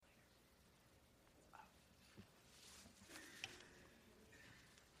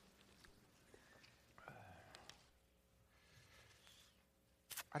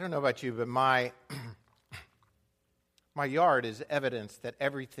I don't know about you, but my yard is evidence that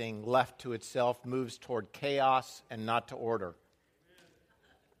everything left to itself moves toward chaos and not to order.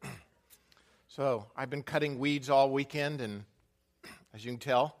 So I've been cutting weeds all weekend, and as you can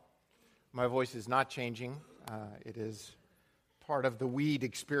tell, my voice is not changing. It is part of the weed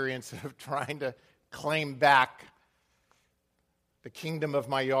experience of trying to claim back the kingdom of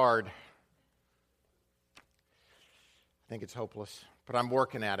my yard. I think it's hopeless, but I'm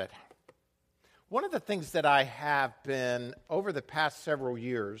working at it. One of the things that I have been, over the past several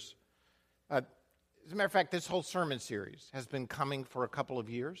years, as a matter of fact, this whole sermon series has been coming for a couple of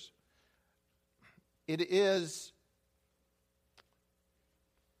years. It is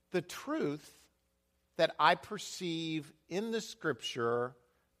the truth that I perceive in the Scripture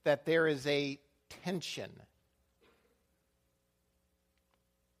that there is a tension.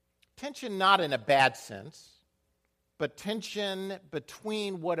 Tension not in a bad sense, but tension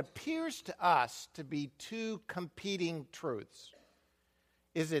between what appears to us to be two competing truths.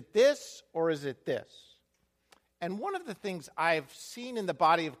 Is it this or is it this? And one of the things I've seen in the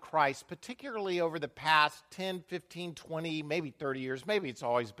body of Christ, particularly over the past 10, 15, 20, maybe 30 years, maybe it's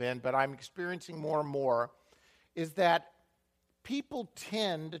always been, but I'm experiencing more and more, is that people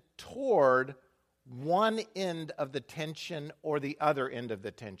tend toward one end of the tension or the other end of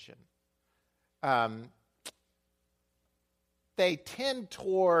the tension. They tend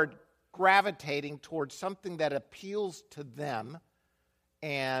toward gravitating towards something that appeals to them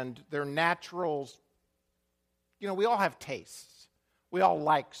and their naturals. You know, we all have tastes. We all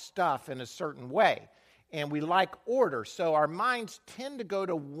like stuff in a certain way, and we like order. So our minds tend to go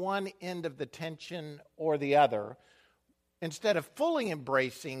to one end of the tension or the other instead of fully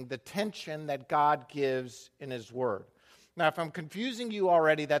embracing the tension that God gives in His Word. Now, if I'm confusing you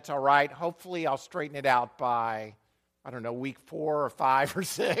already, that's all right. Hopefully, I'll straighten it out by, week 4 or 5 or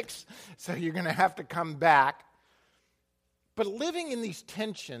 6. So you're going to have to come back. But living in these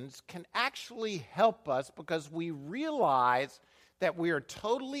tensions can actually help us because we realize that we are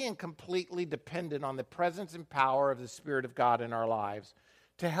totally and completely dependent on the presence and power of the Spirit of God in our lives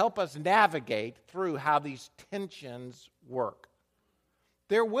to help us navigate through how these tensions work.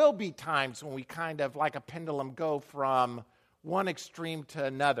 There will be times when we kind of like a pendulum go from one extreme to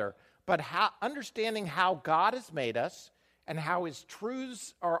another. But understanding how God has made us and how His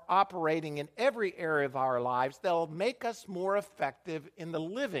truths are operating in every area of our lives, they'll make us more effective in the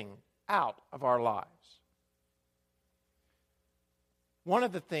living out of our lives. One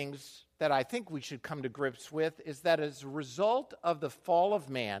of the things that I think we should come to grips with is that as a result of the fall of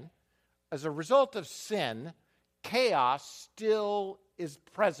man, as a result of sin, chaos still is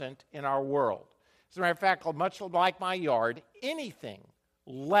present in our world. As a matter of fact, much like my yard, anything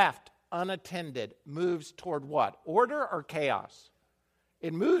left unattended moves toward what? Order or chaos?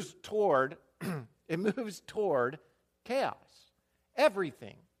 It moves toward chaos.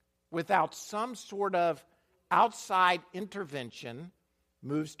 Everything without some sort of outside intervention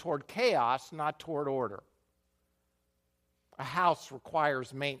moves toward chaos, not toward order. A house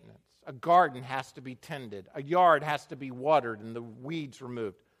requires maintenance. A garden has to be tended. A yard has to be watered and the weeds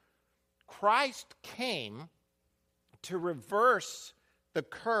removed. Christ came to reverse the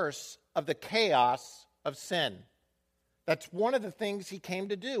curse of the chaos of sin. That's one of the things He came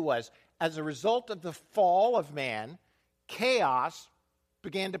to do was, as a result of the fall of man, chaos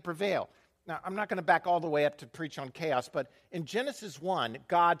began to prevail. Now, I'm not going to back all the way up to preach on chaos, but in Genesis 1,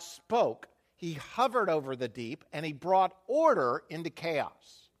 God spoke, He hovered over the deep, and He brought order into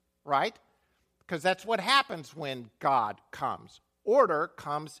chaos, right? Because that's what happens when God comes. Order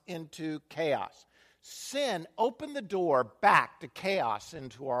comes into chaos. Sin opened the door back to chaos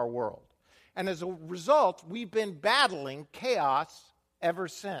into our world. And as a result, we've been battling chaos ever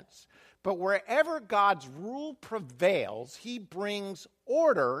since. But wherever God's rule prevails, He brings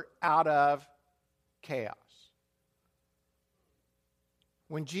order out of chaos.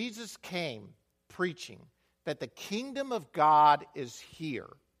 When Jesus came preaching that the kingdom of God is here,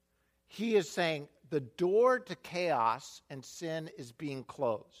 He is saying the door to chaos and sin is being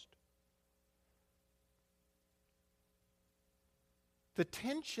closed. The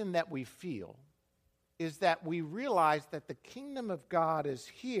tension that we feel is that we realize that the kingdom of God is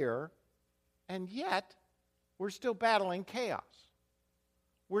here, and yet we're still battling chaos.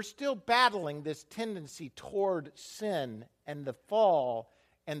 We're still battling this tendency toward sin and the fall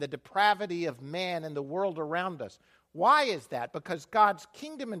and the depravity of man and the world around us. Why is that? Because God's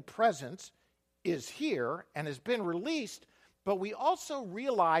kingdom and presence is here and has been released, but we also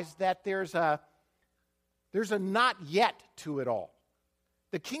realize that there's a not yet to it all.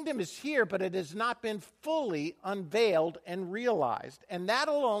 The kingdom is here, but it has not been fully unveiled and realized. And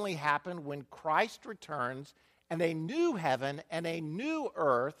that'll only happen when Christ returns and a new heaven and a new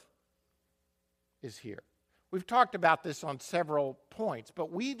earth is here. We've talked about this on several points,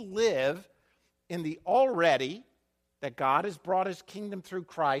 but we live in the already, that God has brought his kingdom through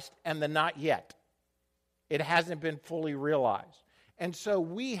Christ, and the not yet. It hasn't been fully realized. And so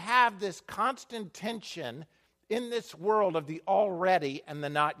we have this constant tension in this world of the already and the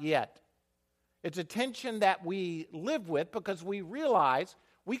not yet. It's a tension that we live with because we realize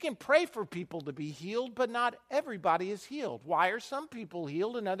we can pray for people to be healed, but not everybody is healed. Why are some people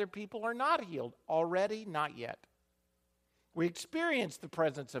healed and other people are not healed? Already, not yet. We experience the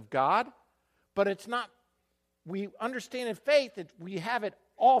presence of God, but it's not, we understand in faith that we have it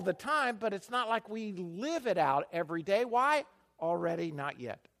all the time, but it's not like we live it out every day. Why? Already, not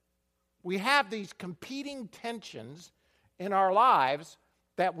yet. We have these competing tensions in our lives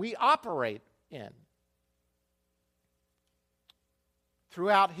that we operate in.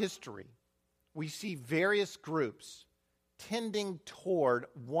 Throughout history, we see various groups tending toward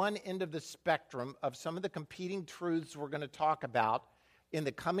one end of the spectrum of some of the competing truths we're going to talk about in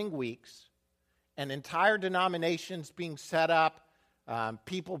the coming weeks, and entire denominations being set up,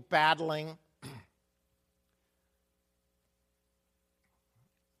 people battling.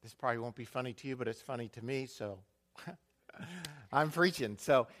 This probably won't be funny to you, but it's funny to me, so I'm preaching.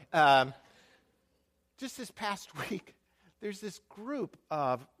 So just this past week, there's this group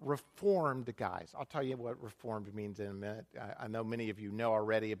of reformed guys. I'll tell you what reformed means in a minute. I know many of you know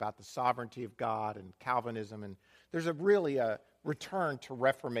already about the sovereignty of God and Calvinism, and there's really a return to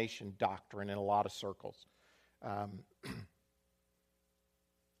Reformation doctrine in a lot of circles.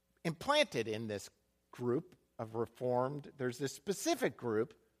 Implanted in this group of reformed, there's this specific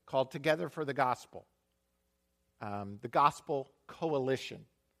group called Together for the Gospel, the Gospel Coalition.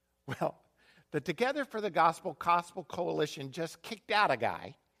 Well, the Together for the Gospel Coalition just kicked out a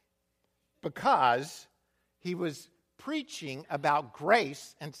guy because he was preaching about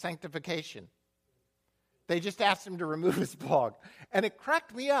grace and sanctification. They just asked him to remove his blog. And it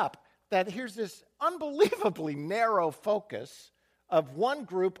cracked me up that here's this unbelievably narrow focus of one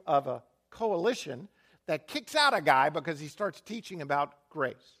group of a coalition that kicks out a guy because he starts teaching about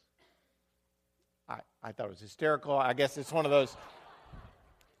grace. I thought it was hysterical. I guess it's one of those.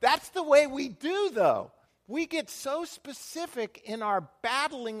 That's the way we do, though. We get so specific in our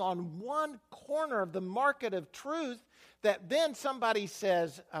battling on one corner of the market of truth that then somebody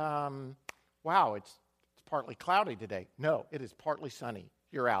says, wow, it's partly cloudy today. No, it is partly sunny.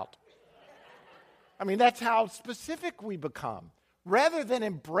 You're out. I mean, that's how specific we become, rather than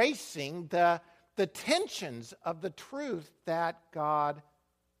embracing the tensions of the truth that God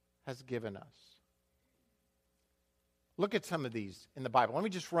has given us. Look at some of these in the Bible. Let me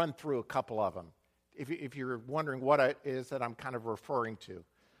just run through a couple of them, if you're wondering what it is that I'm kind of referring to.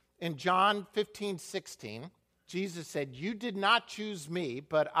 In John 15:16, Jesus said, "You did not choose me,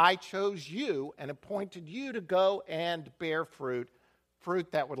 but I chose you and appointed you to go and bear fruit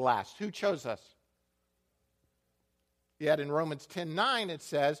that would last." Who chose us? Yet in Romans 10:9 it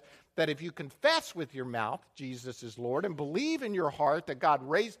says that if you confess with your mouth Jesus is Lord and believe in your heart that God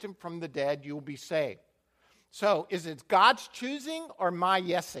raised him from the dead, you will be saved. So, is it God's choosing or my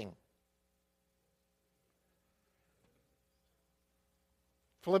yesing?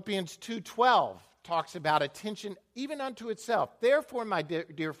 Philippians 2:12 talks about attention even unto itself. Therefore, my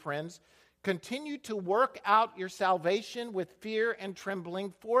dear friends, continue to work out your salvation with fear and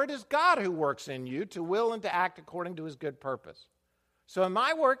trembling, for it is God who works in you to will and to act according to his good purpose. So am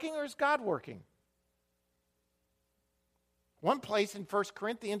I working or is God working? One place in 1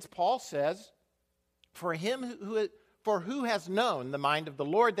 Corinthians, Paul says, For who has known the mind of the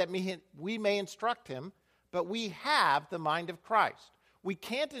Lord that we may instruct him, but we have the mind of Christ. We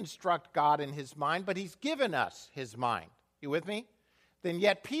can't instruct God in his mind, but he's given us his mind. You with me? Then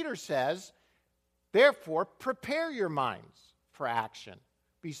yet Peter says, therefore, prepare your minds for action.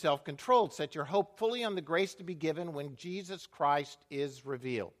 Be self-controlled. Set your hope fully on the grace to be given when Jesus Christ is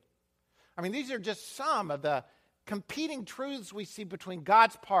revealed. I mean, these are just some of the competing truths we see between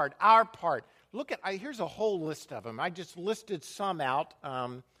God's part, our part. Here's a whole list of them. I just listed some out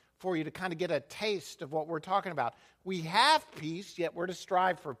for you to kind of get a taste of what we're talking about. We have peace, yet we're to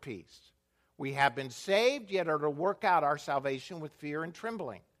strive for peace. We have been saved, yet are to work out our salvation with fear and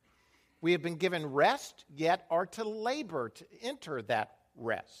trembling. We have been given rest, yet are to labor to enter that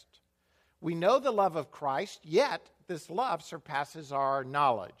rest. We know the love of Christ, yet this love surpasses our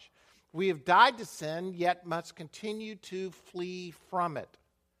knowledge. We have died to sin, yet must continue to flee from it.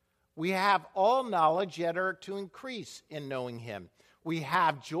 We have all knowledge, yet are to increase in knowing him. We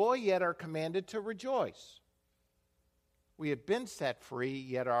have joy, yet are commanded to rejoice. We have been set free,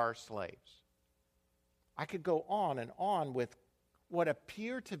 yet are slaves. I could go on and on with what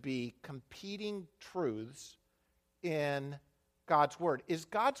appear to be competing truths in God's Word. Is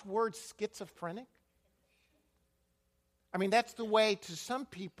God's Word schizophrenic? I mean, that's the way to some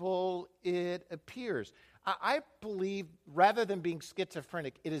people it appears. I believe rather than being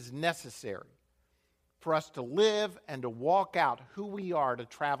schizophrenic, it is necessary for us to live and to walk out who we are to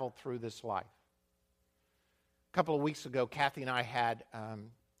travel through this life. A couple of weeks ago, Kathy and I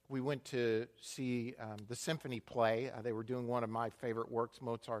we went to see the symphony play. They were doing one of my favorite works,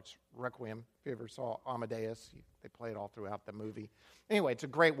 Mozart's Requiem. If you ever saw Amadeus, they play it all throughout the movie. Anyway, it's a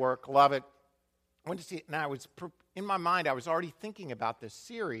great work. Love it. I went to see it, and in my mind, I was already thinking about this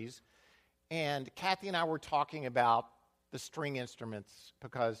series, and Kathy and I were talking about the string instruments,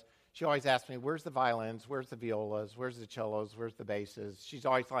 because she always asks me, where's the violins, where's the violas, where's the cellos, where's the basses? She's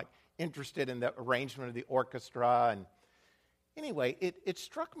always interested in the arrangement of the orchestra. And anyway, it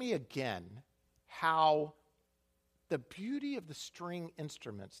struck me again how the beauty of the string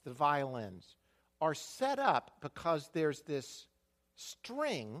instruments, the violins, are set up because there's this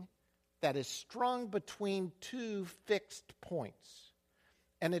string that is strung between two fixed points.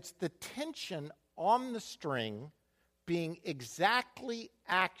 And it's the tension on the string being exactly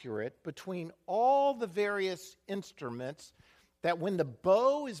accurate between all the various instruments that when the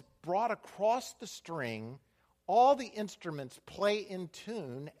bow is brought across the string, all the instruments play in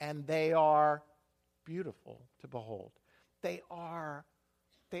tune, and they are beautiful to behold. It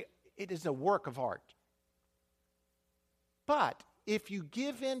is a work of art. But if you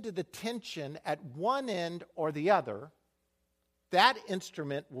give in to the tension at one end or the other, that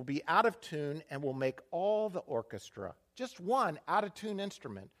instrument will be out of tune and will make all the orchestra. Just one out of tune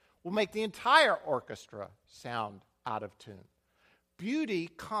instrument will make the entire orchestra sound out of tune. Beauty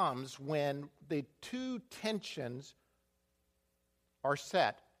comes when the two tensions are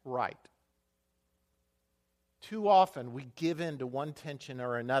set right. Too often we give in to one tension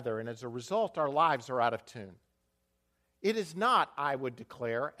or another, and as a result, our lives are out of tune. It is not, I would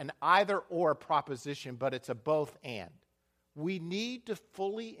declare, an either-or proposition, but it's a both-and. We need to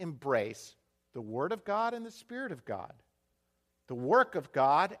fully embrace the Word of God and the Spirit of God, the work of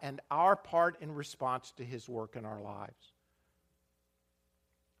God and our part in response to His work in our lives.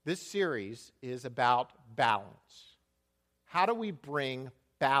 This series is about balance. How do we bring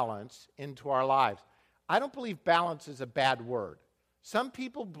balance into our lives? I don't believe balance is a bad word. Some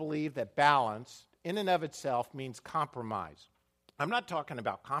people believe that balance in and of itself means compromise. I'm not talking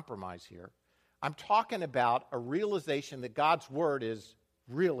about compromise here. I'm talking about a realization that God's Word is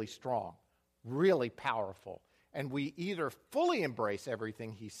really strong, really powerful, and we either fully embrace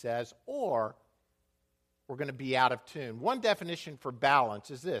everything He says or we're going to be out of tune. One definition for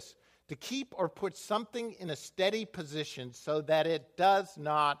balance is this: to keep or put something in a steady position so that it does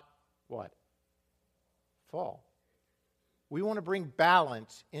not, what? Fall. We want to bring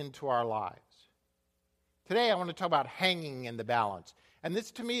balance into our lives. Today I want to talk about hanging in the balance. And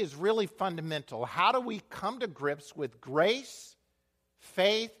this to me is really fundamental. How do we come to grips with grace,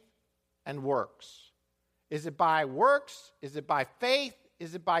 faith, and works? Is it by works? Is it by faith?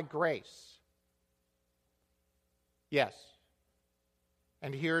 Is it by grace? Yes.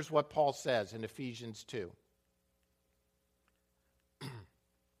 And here's what Paul says in Ephesians 2.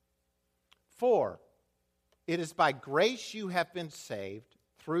 For it is by grace you have been saved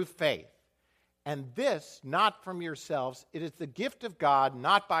through faith. And this, not from yourselves, it is the gift of God,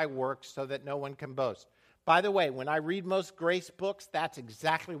 not by works, so that no one can boast. By the way, when I read most grace books, that's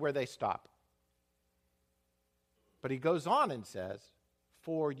exactly where they stop. But he goes on and says,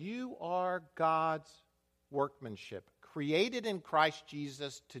 for you are God's workmanship, created in Christ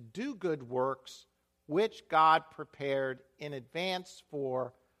Jesus to do good works, which God prepared in advance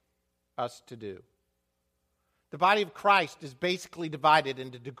for us to do. The body of Christ is basically divided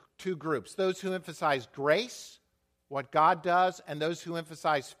into two groups. Those who emphasize grace, what God does, and those who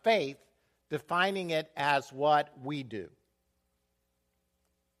emphasize faith, defining it as what we do.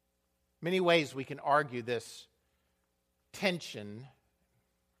 Many ways we can argue this tension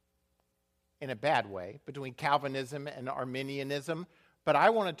in a bad way between Calvinism and Arminianism, but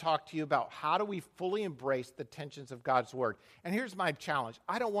I want to talk to you about how do we fully embrace the tensions of God's Word. And here's my challenge.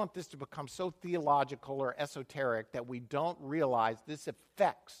 I don't want this to become so theological or esoteric that we don't realize this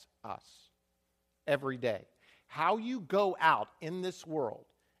affects us every day. How you go out in this world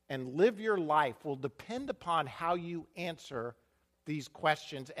and live your life will depend upon how you answer these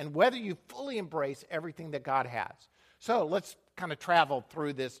questions and whether you fully embrace everything that God has. So let's kind of travel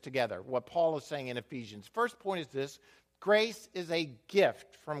through this together, what Paul is saying in Ephesians. First point is this: Grace is a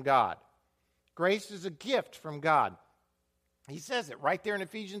gift from God. Grace is a gift from God. He says it right there in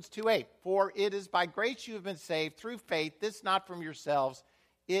Ephesians 2:8. For it is by grace you have been saved through faith, this not from yourselves.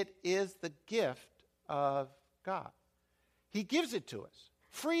 It is the gift of God. He gives it to us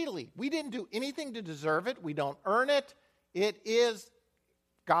freely. We didn't do anything to deserve it. We don't earn it. It is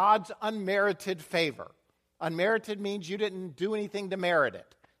God's unmerited favor. Unmerited means you didn't do anything to merit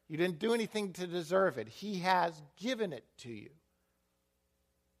it. You didn't do anything to deserve it. He has given it to you.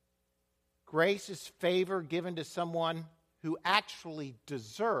 Grace is favor given to someone who actually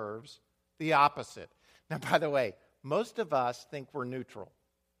deserves the opposite. Now, by the way, most of us think we're neutral,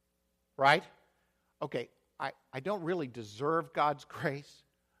 right? Okay, I don't really deserve God's grace,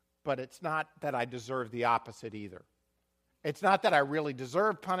 but it's not that I deserve the opposite either. It's not that I really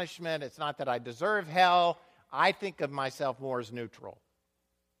deserve punishment. It's not that I deserve hell. I think of myself more as neutral,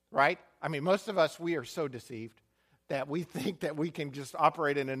 right? I mean, most of us, we are so deceived that we think that we can just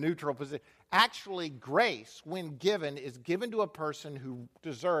operate in a neutral position. Actually, grace, when given, is given to a person who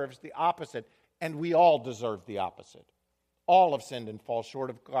deserves the opposite, and we all deserve the opposite. All have sinned and fall short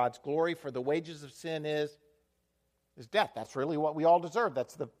of God's glory, for the wages of sin is death. That's really what we all deserve.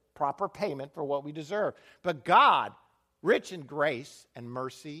 That's the proper payment for what we deserve. But God, rich in grace and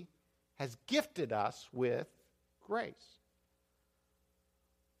mercy, has gifted us with grace.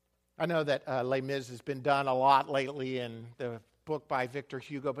 I know that Les Mis has been done a lot lately in the book by Victor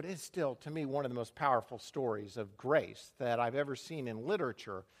Hugo, but it's still, to me, one of the most powerful stories of grace that I've ever seen in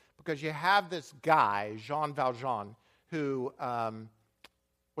literature, because you have this guy, Jean Valjean, who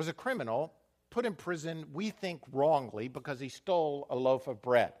was a criminal, put in prison, we think wrongly, because he stole a loaf of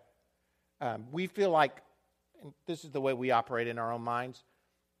bread. We feel like, and this is the way we operate in our own minds,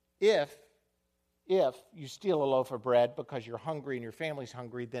 if you steal a loaf of bread because you're hungry and your family's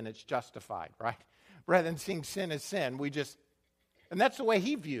hungry, then it's justified, right? Rather than seeing sin as sin, and that's the way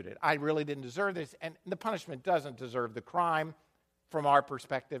he viewed it. I really didn't deserve this, and the punishment doesn't deserve the crime. From our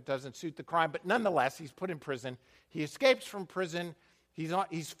perspective, doesn't suit the crime, but nonetheless, he's put in prison. He escapes from prison.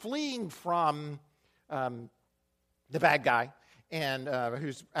 He's fleeing from the bad guy, and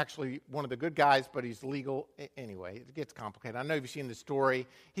who's actually one of the good guys, but he's legal. Anyway, it gets complicated. I know you've seen the story.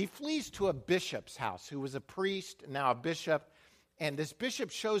 He flees to a bishop's house, who was a priest, now a bishop, and this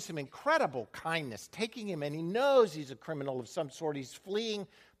bishop shows him incredible kindness, taking him in. He knows he's a criminal of some sort. He's fleeing,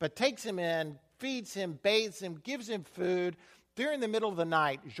 but takes him in, feeds him, bathes him, gives him food. During the middle of the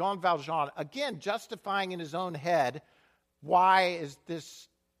night, Jean Valjean, again justifying in his own head, why is this,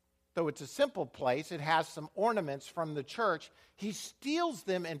 though it's a simple place, it has some ornaments from the church, he steals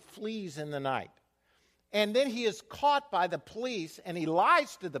them and flees in the night. And then he is caught by the police, and he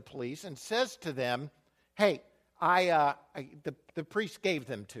lies to the police and says to them, hey, the priest gave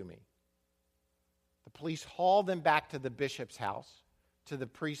them to me. The police haul them back to the bishop's house, to the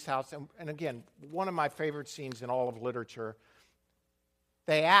priest's house. And again, one of my favorite scenes in all of literature,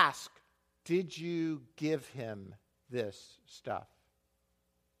 they ask, did you give him this stuff?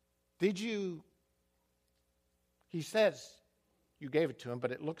 Did you? He says, you gave it to him,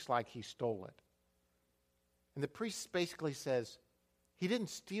 but it looks like he stole it. And the priest basically says, he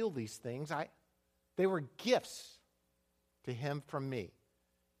didn't steal these things. They were gifts to him from me.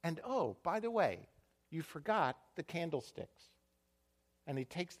 And oh, by the way, you forgot the candlesticks. And he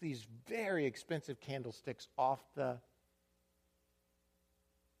takes these very expensive candlesticks off the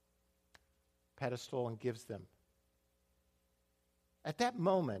pedestal and gives them. At that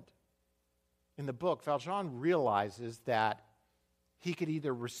moment in the book, Valjean realizes that he could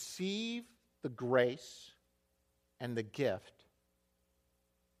either receive the grace and the gift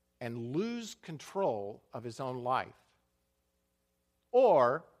and lose control of his own life,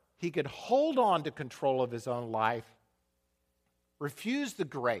 or he could hold on to control of his own life, refuse the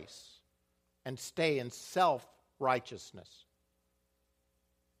grace, and stay in self-righteousness.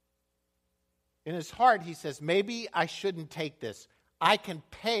 In his heart, he says, maybe I shouldn't take this. I can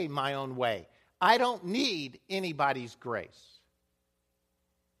pay my own way. I don't need anybody's grace.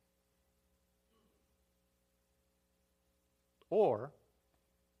 Or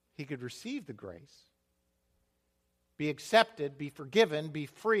he could receive the grace, be accepted, be forgiven, be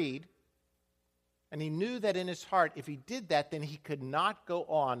freed. And he knew that in his heart, if he did that, then he could not go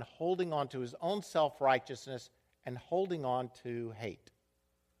on holding on to his own self-righteousness and holding on to hate.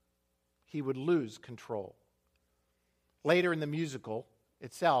 He would lose control. Later in the musical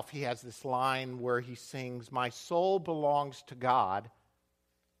itself, he has this line where he sings, my soul belongs to God,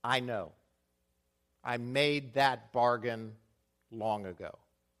 I know. I made that bargain long ago.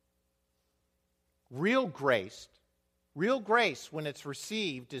 Real grace, when it's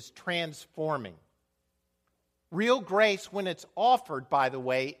received, is transforming. Real grace, when it's offered, by the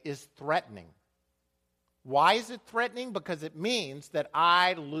way, is threatening. Why is it threatening? Because it means that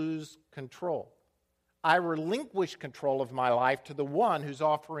I lose control. I relinquish control of my life to the one who's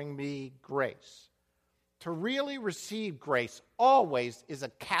offering me grace. To really receive grace always is a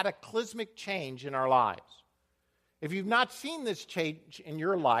cataclysmic change in our lives. If you've not seen this change in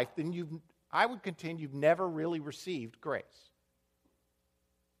your life, then I would contend you've never really received grace.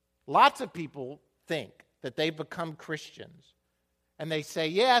 Lots of people think that they've become Christians, and they say,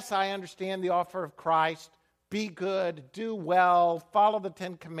 yes, I understand the offer of Christ, be good, do well, follow the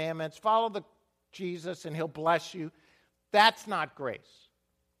 10 Commandments, follow Jesus, and he'll bless you. That's not grace.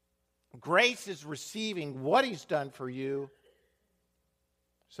 Grace is receiving what he's done for you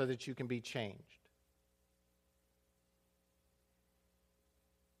so that you can be changed.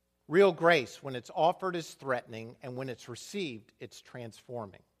 Real grace, when it's offered, is threatening, and when it's received, it's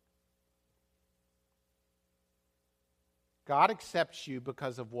transforming. God accepts you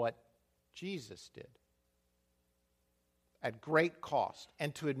because of what Jesus did at great cost.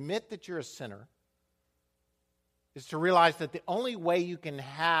 And to admit that you're a sinner is to realize that the only way you can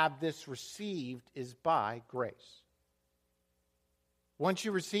have this received is by grace. Once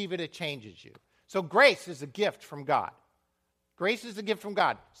you receive it, it changes you. So grace is a gift from God. Grace is a gift from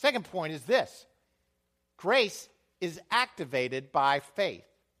God. Second point is this. Grace is activated by faith.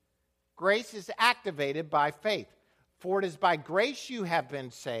 Grace is activated by faith. For it is by grace you have been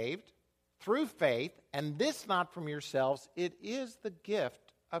saved through faith, and this not from yourselves. It is the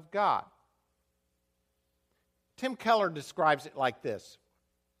gift of God. Tim Keller describes it like this.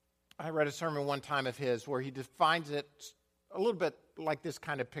 I read a sermon one time of his where he defines it a little bit like this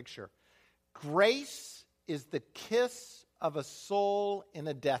kind of picture. Grace is the kiss of a soul in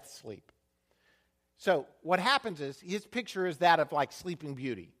a death sleep. So what happens is, his picture is that of like Sleeping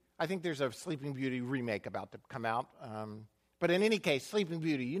Beauty. I think there's a Sleeping Beauty remake about to come out. But in any case, Sleeping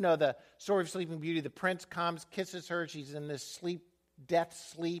Beauty, you know the story of Sleeping Beauty. The prince comes, kisses her. She's in this death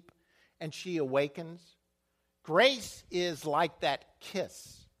sleep, and she awakens. Grace is like that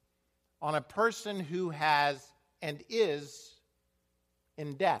kiss on a person who has and is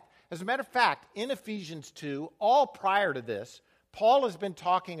in death. As a matter of fact, in Ephesians 2, all prior to this, Paul has been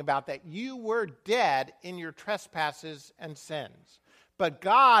talking about that you were dead in your trespasses and sins. But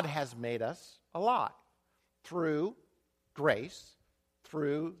God has made us alive through grace,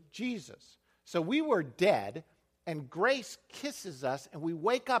 through Jesus. So we were dead, and grace kisses us, and we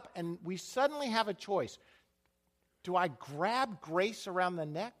wake up, and we suddenly have a choice. Do I grab grace around the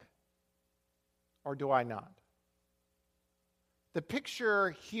neck, or do I not? The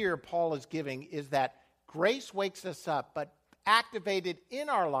picture here Paul is giving is that grace wakes us up, but activated in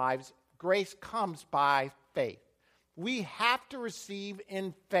our lives, grace comes by faith. We have to receive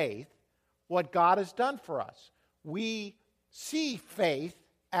in faith what God has done for us. We see faith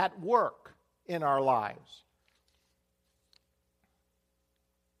at work in our lives.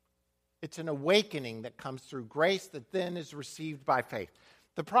 It's an awakening that comes through grace that then is received by faith.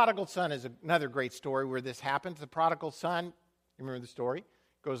 The prodigal son is another great story where this happens. The prodigal son, you remember the story,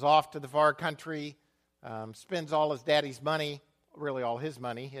 goes off to the far country, spends all his daddy's money, really all his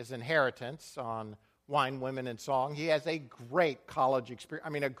money, his inheritance on wine, women, and song. He has a great college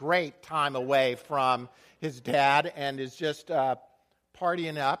experience, a great time away from his dad, and is just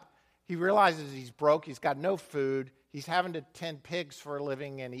partying up. He realizes he's broke, he's got no food, he's having to tend pigs for a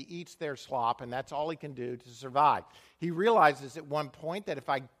living, and he eats their slop, and that's all he can do to survive. He realizes at one point that if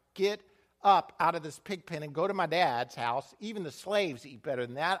I get up out of this pig pen and go to my dad's house, even the slaves eat better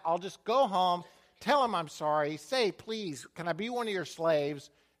than that. I'll just go home, tell him I'm sorry, say, please, can I be one of your slaves?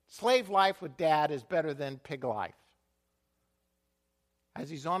 Slave life with dad is better than pig life. As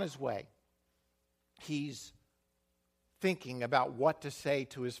he's on his way, he's thinking about what to say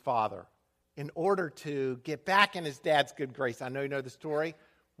to his father in order to get back in his dad's good grace. I know you know the story.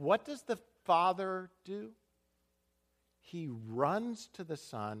 What does the father do? He runs to the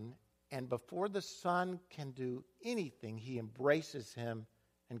son, and before the son can do anything, he embraces him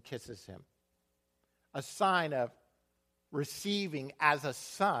and kisses him. A sign of receiving as a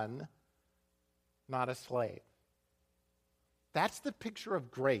son, not a slave. That's the picture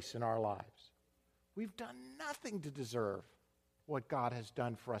of grace in our lives. We've done nothing to deserve what God has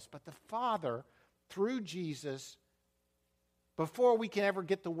done for us, but the Father, through Jesus, before we can ever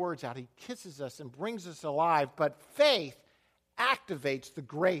get the words out, he kisses us and brings us alive, but faith activates the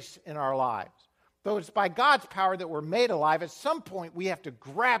grace in our lives. Though it's by God's power that we're made alive, at some point we have to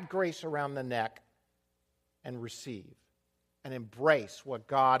grab grace around the neck and receive and embrace what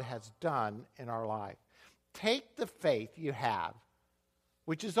God has done in our life. Take the faith you have,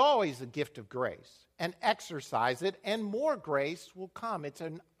 which is always a gift of grace, and exercise it, and more grace will come. It's a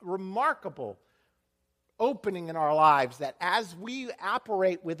remarkable opening in our lives that as we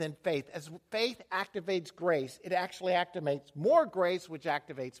operate within faith, as faith activates grace, it actually activates more grace, which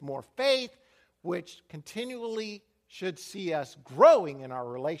activates more faith, which continually should see us growing in our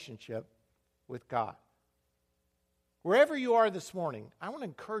relationship with God. Wherever you are this morning, I want to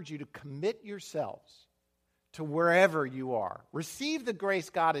encourage you to commit yourselves to wherever you are. Receive the grace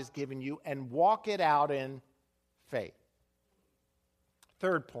God has given you and walk it out in faith.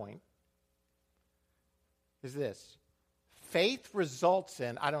 Third point is this. Faith results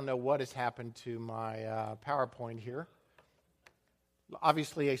in, I don't know what has happened to my PowerPoint here.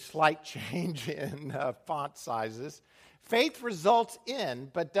 Obviously a slight change in font sizes. Faith results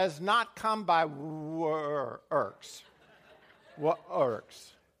in, but does not come by works.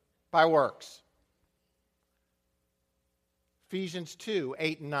 By works. Ephesians 2,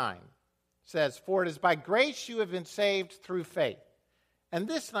 8 and 9 says, "For it is by grace you have been saved through faith. And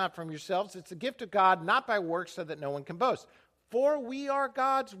this not from yourselves, it's a gift of God, not by works, so that no one can boast. For we are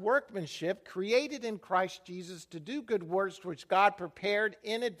God's workmanship, created in Christ Jesus to do good works which God prepared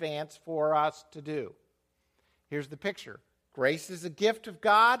in advance for us to do." Here's the picture. Grace is a gift of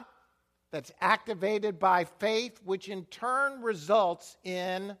God that's activated by faith, which in turn results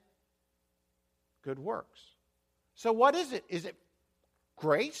in good works. So what is it? Is it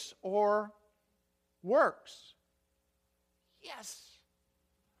grace or works? Yes.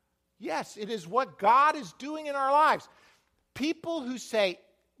 Yes, it is what God is doing in our lives. People who say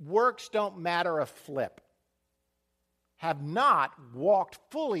works don't matter a flip have not walked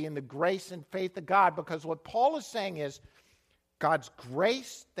fully in the grace and faith of God, because what Paul is saying is God's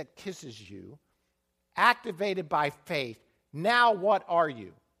grace that kisses you, activated by faith. Now what are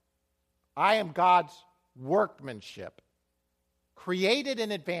you? I am God's workmanship, created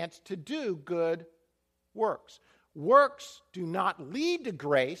in advance to do good works. Works do not lead to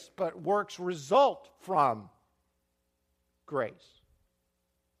grace, but works result from grace.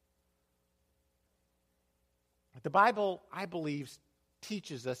 The Bible, I believe,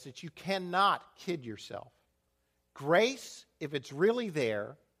 teaches us that you cannot kid yourself. Grace, if it's really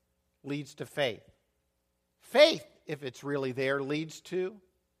there, leads to faith. Faith, if it's really there, leads to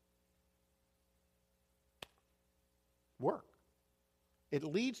work. It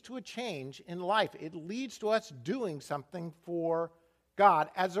leads to a change in life. It leads to us doing something for God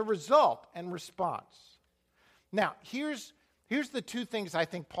as a result and response. Now, here's the two things I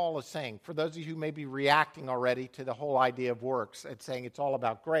think Paul is saying. For those of you who may be reacting already to the whole idea of works and saying it's all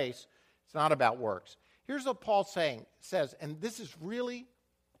about grace, it's not about works. Here's what Paul says, and this is really,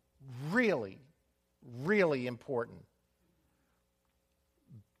 really, really important.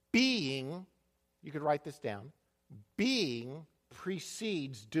 Being, you could write this down, being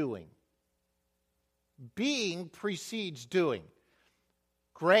precedes doing. Being precedes doing.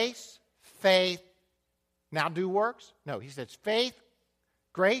 Grace, faith, now do works? No, he says faith,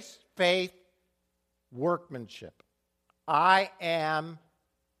 grace, faith, workmanship. I am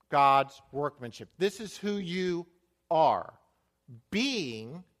God's workmanship. This is who you are.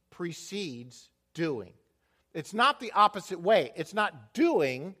 Being precedes doing. It's not the opposite way. It's not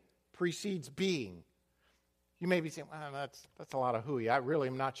doing precedes being. You may be saying, well, that's a lot of hooey. I really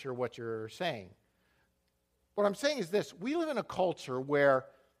am not sure what you're saying. What I'm saying is this. We live in a culture where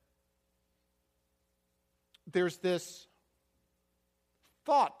there's this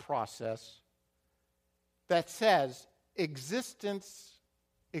thought process that says existence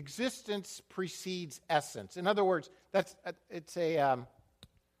precedes essence. In other words, it's a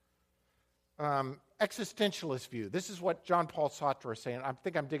existentialist view. This is what John Paul Sartre is saying. I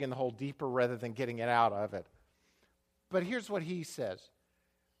think I'm digging the hole deeper rather than getting it out of it. But here's what he says.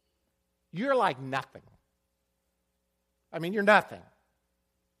 You're like nothing. I mean, you're nothing.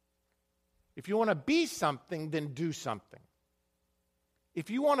 If you want to be something, then do something. If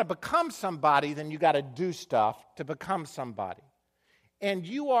you want to become somebody, then you got to do stuff to become somebody. And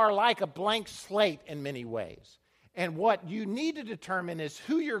you are like a blank slate in many ways. And what you need to determine is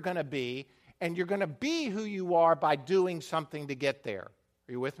who you're going to be, and you're going to be who you are by doing something to get there.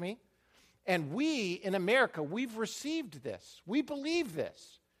 Are you with me? And we, in America, we've received this. We believe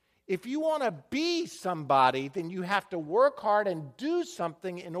this. If you want to be somebody, then you have to work hard and do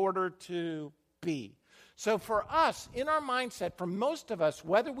something in order to be. So for us, in our mindset, for most of us,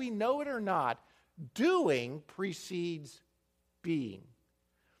 whether we know it or not, doing precedes being.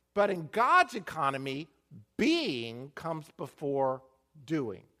 But in God's economy, being comes before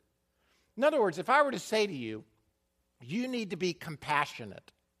doing. In other words, if I were to say to you, you need to be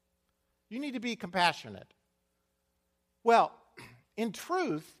compassionate. You need to be compassionate. Well, In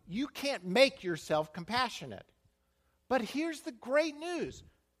truth, you can't make yourself compassionate. But here's the great news.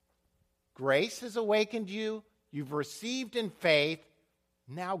 Grace has awakened you. You've received in faith.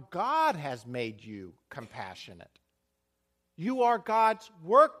 Now God has made you compassionate. You are God's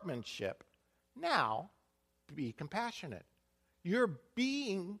workmanship. Now, be compassionate. Your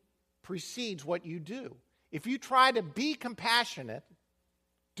being precedes what you do. If you try to be compassionate,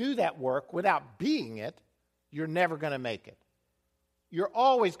 do that work without being it, you're never going to make it. You're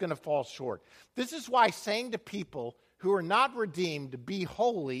always going to fall short. This is why saying to people who are not redeemed to be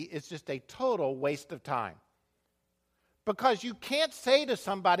holy is just a total waste of time. Because you can't say to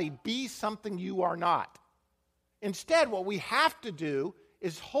somebody, be something you are not. Instead, what we have to do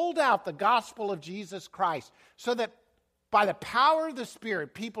is hold out the gospel of Jesus Christ so that by the power of the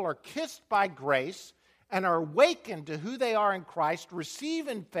Spirit, people are kissed by grace and are awakened to who they are in Christ, receive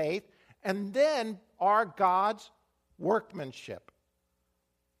in faith, and then are God's workmanship.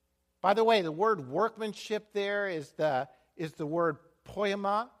 By the way, the word workmanship there is the word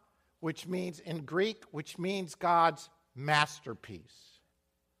poiema, which means in Greek, which means God's masterpiece.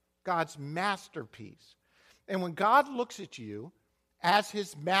 God's masterpiece. And when God looks at you as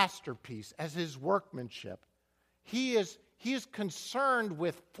his masterpiece, as his workmanship, he is concerned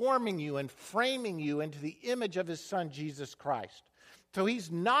with forming you and framing you into the image of his Son, Jesus Christ. So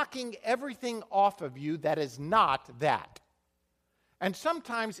he's knocking everything off of you that is not that. And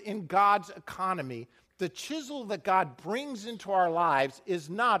sometimes in God's economy, the chisel that God brings into our lives is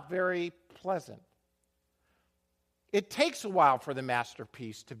not very pleasant. It takes a while for the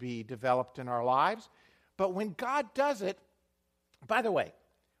masterpiece to be developed in our lives, but when God does it, by the way,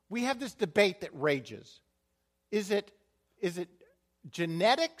 we have this debate that rages. Is it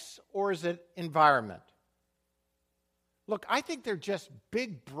genetics or is it environment? Look, I think they're just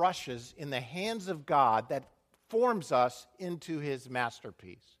big brushes in the hands of God that forms us into his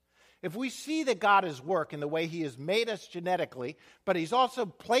masterpiece. If we see that God is work in the way he has made us genetically, but he's also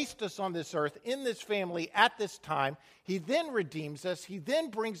placed us on this earth in this family at this time, he then redeems us, he then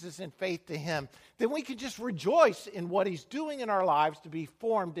brings us in faith to him, then we can just rejoice in what he's doing in our lives to be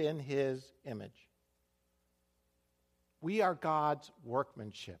formed in his image. We are God's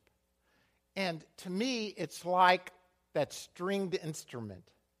workmanship. And to me, it's like that stringed instrument,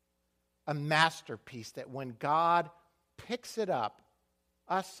 a masterpiece that when God picks it up,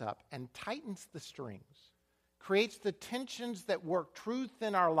 us up, and tightens the strings, creates the tensions that work truth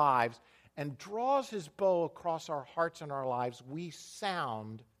in our lives, and draws his bow across our hearts and our lives, we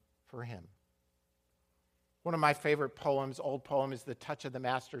sound for him. One of my favorite poems, old poem, is The Touch of the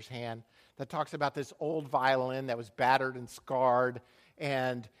Master's Hand, that talks about this old violin that was battered and scarred.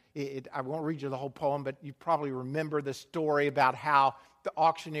 And I won't read you the whole poem, but you probably remember the story about how the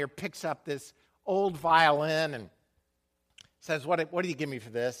auctioneer picks up this old violin and says, what do you give me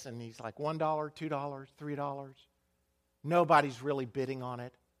for this? And he's like, $1, $2, $3. Nobody's really bidding on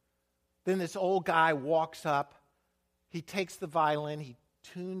it. Then this old guy walks up. He takes the violin. He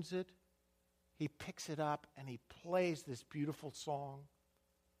tunes it. He picks it up and he plays this beautiful song.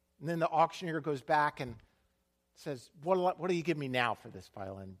 And then the auctioneer goes back and says, what do you give me now for this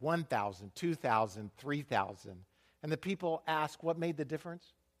violin? $1,000, $2,000, $3,000. And the people ask, what made the difference?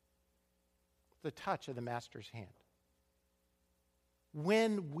 The touch of the master's hand.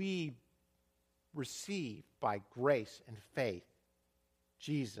 When we receive by grace and faith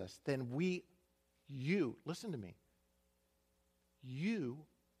Jesus, then listen to me, you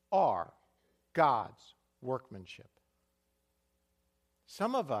are God's workmanship.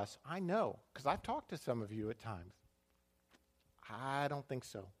 Some of us, I know, because I've talked to some of you at times, I don't think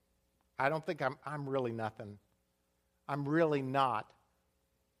so. I don't think I'm really nothing. I'm really not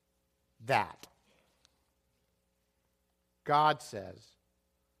that. God says,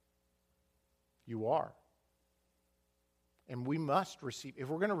 you are. And we must receive. If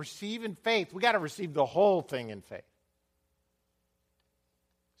we're going to receive in faith, we got to receive the whole thing in faith.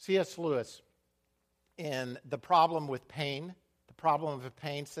 C.S. Lewis, in The Problem with Pain, The Problem of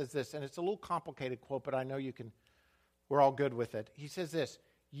Pain, says this, and it's a little complicated quote, but I know we're all good with it. He says this,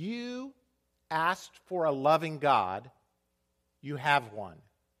 you asked for a loving God, you have one.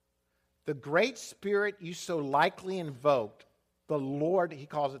 The great spirit you so likely invoked, the Lord, he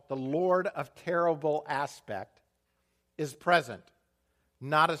calls it the Lord of terrible aspect, is present.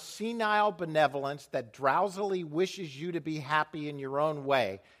 Not a senile benevolence that drowsily wishes you to be happy in your own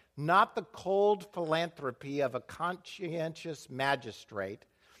way. Not the cold philanthropy of a conscientious magistrate,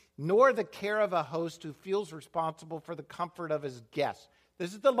 nor the care of a host who feels responsible for the comfort of his guests.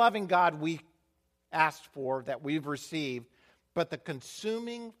 This is the loving God we asked for, that we've received, but the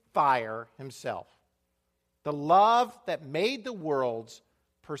consuming fire himself. The love that made the worlds,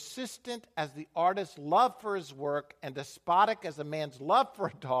 persistent as the artist's love for his work, and despotic as a man's love for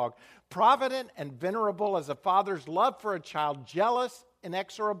a dog, provident and venerable as a father's love for a child, jealous,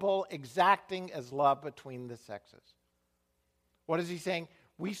 inexorable, exacting as love between the sexes. What is he saying?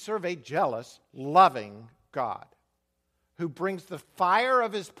 We serve a jealous, loving God who brings the fire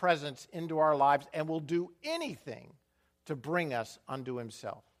of his presence into our lives and will do anything to bring us unto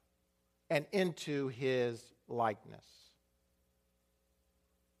himself and into his likeness.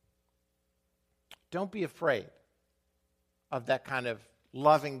 Don't be afraid of that kind of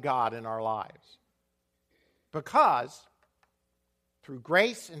loving God in our lives. Because through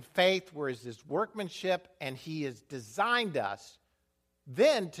grace and faith, we're his workmanship, and he has designed us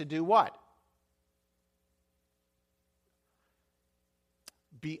then to do what?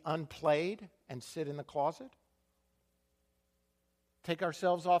 Be unplayed and sit in the closet? Take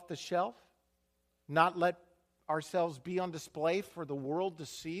ourselves off the shelf? Not let ourselves be on display for the world to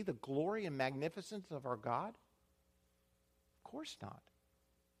see the glory and magnificence of our God? Of course not.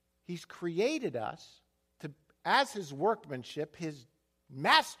 He's created us to, as his workmanship, his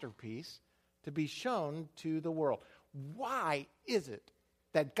masterpiece, to be shown to the world. Why is it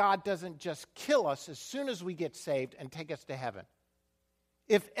that God doesn't just kill us as soon as we get saved and take us to heaven?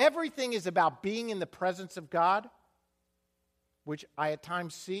 If everything is about being in the presence of God, which I at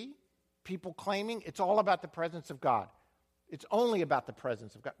times see people claiming it's all about the presence of God. It's only about the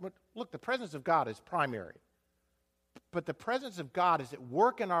presence of God. Look, the presence of God is primary. But the presence of God is at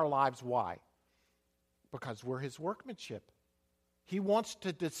work in our lives. Why? Because we're his workmanship. He wants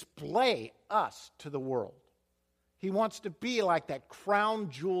to display us to the world. He wants to be like that crown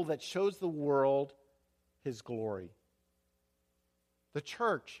jewel that shows the world his glory. The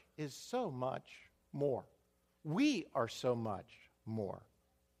church is so much more. We are so much more.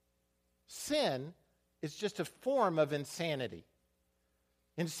 Sin is just a form of insanity.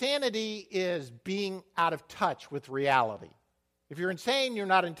 Insanity is being out of touch with reality. If you're insane, you're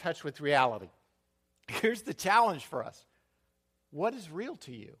not in touch with reality. Here's the challenge for us. What is real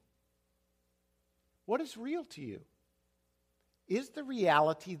to you? What is real to you? Is the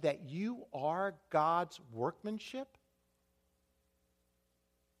reality that you are God's workmanship?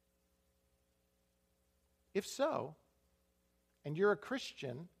 If so, and you're a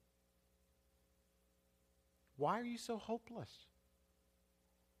Christian, why are you so hopeless?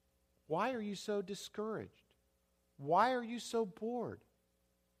 Why are you so discouraged? Why are you so bored?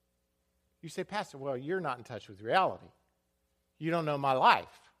 You say, Pastor, well, you're not in touch with reality. You don't know my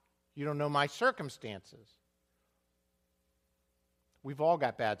life. You don't know my circumstances. We've all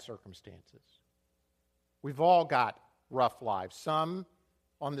got bad circumstances. We've all got rough lives. Some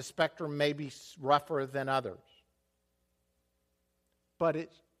on the spectrum may be rougher than others. But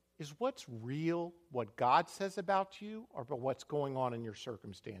is what's real what God says about you or about what's going on in your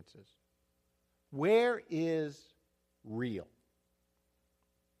circumstances? Where is real?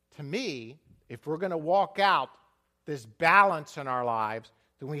 To me, if we're going to walk out this balance in our lives,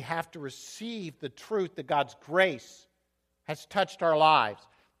 then we have to receive the truth that God's grace has touched our lives,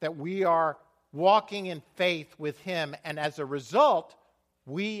 that we are walking in faith with him, and as a result,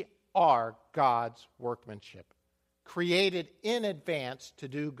 we are God's workmanship, created in advance to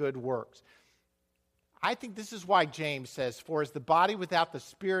do good works. I think this is why James says, for as the body without the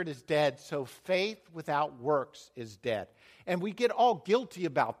spirit is dead, so faith without works is dead. And we get all guilty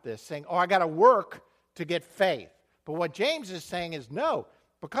about this, saying, I got to work to get faith. But what James is saying is, no,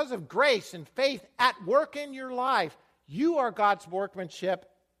 because of grace and faith at work in your life, you are God's workmanship,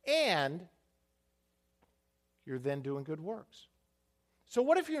 and you're then doing good works. So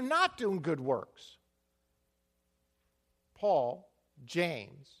what if you're not doing good works? Paul,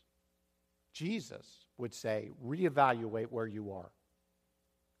 James, Jesus would say, reevaluate where you are.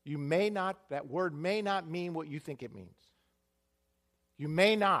 That word may not mean what you think it means. You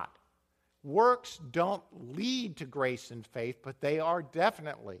may not. Works don't lead to grace and faith, but they are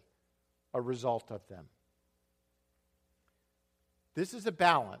definitely a result of them. This is a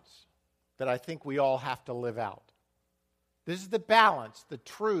balance that I think we all have to live out. This is the balance, the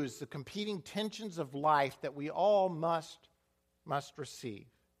truths, the competing tensions of life that we all must receive.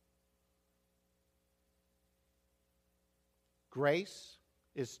 Grace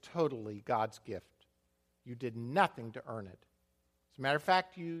is totally God's gift. You did nothing to earn it. As a matter of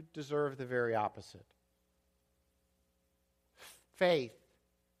fact, you deserve the very opposite. Faith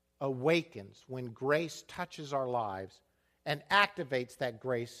awakens when grace touches our lives and activates that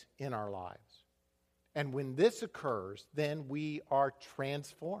grace in our lives. And when this occurs, then we are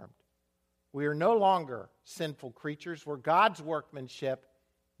transformed. We are no longer sinful creatures. We're God's workmanship,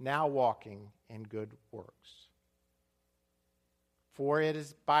 now walking in good works. For it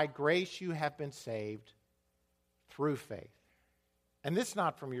is by grace you have been saved through faith. And this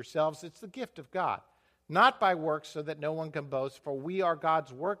not from yourselves, it's the gift of God. Not by works so that no one can boast, for we are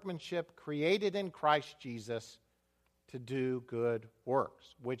God's workmanship, created in Christ Jesus to do good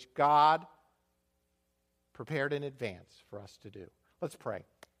works, which God prepared in advance for us to do. Let's pray.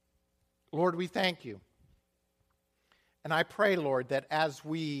 Lord, we thank you. And I pray, Lord, that as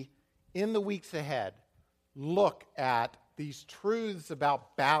we, in the weeks ahead, look at these truths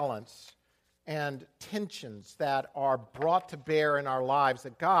about balance and tensions that are brought to bear in our lives,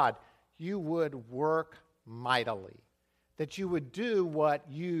 that God, you would work mightily, that you would do what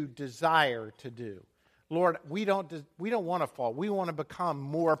you desire to do. Lord, we don't want to fall. We want to become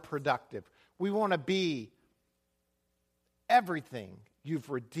more productive. We want to be everything you've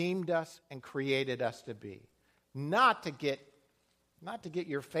redeemed us and created us to be. Not to get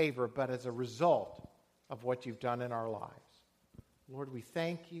your favor, but as a result of what you've done in our lives. Lord, we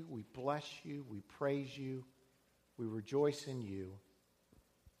thank you, we bless you, we praise you, we rejoice in you.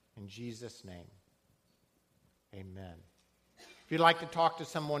 In Jesus' name, amen. If you'd like to talk to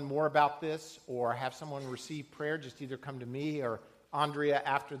someone more about this or have someone receive prayer, just either come to me or Andrea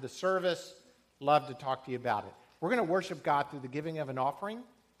after the service. Love to talk to you about it. We're going to worship God through the giving of an offering.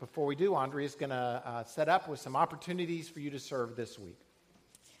 Before we do, Andrea is going to set up with some opportunities for you to serve this week.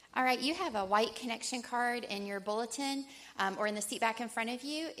 All right, you have a white connection card in your bulletin or in the seat back in front of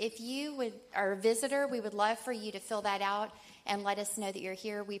you. If you are a visitor, we would love for you to fill that out and let us know that you're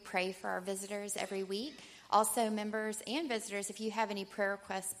here. We pray for our visitors every week. Also, members and visitors, if you have any prayer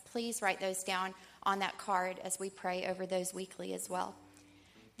requests, please write those down on that card as we pray over those weekly as well.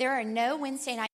 There are no Wednesday night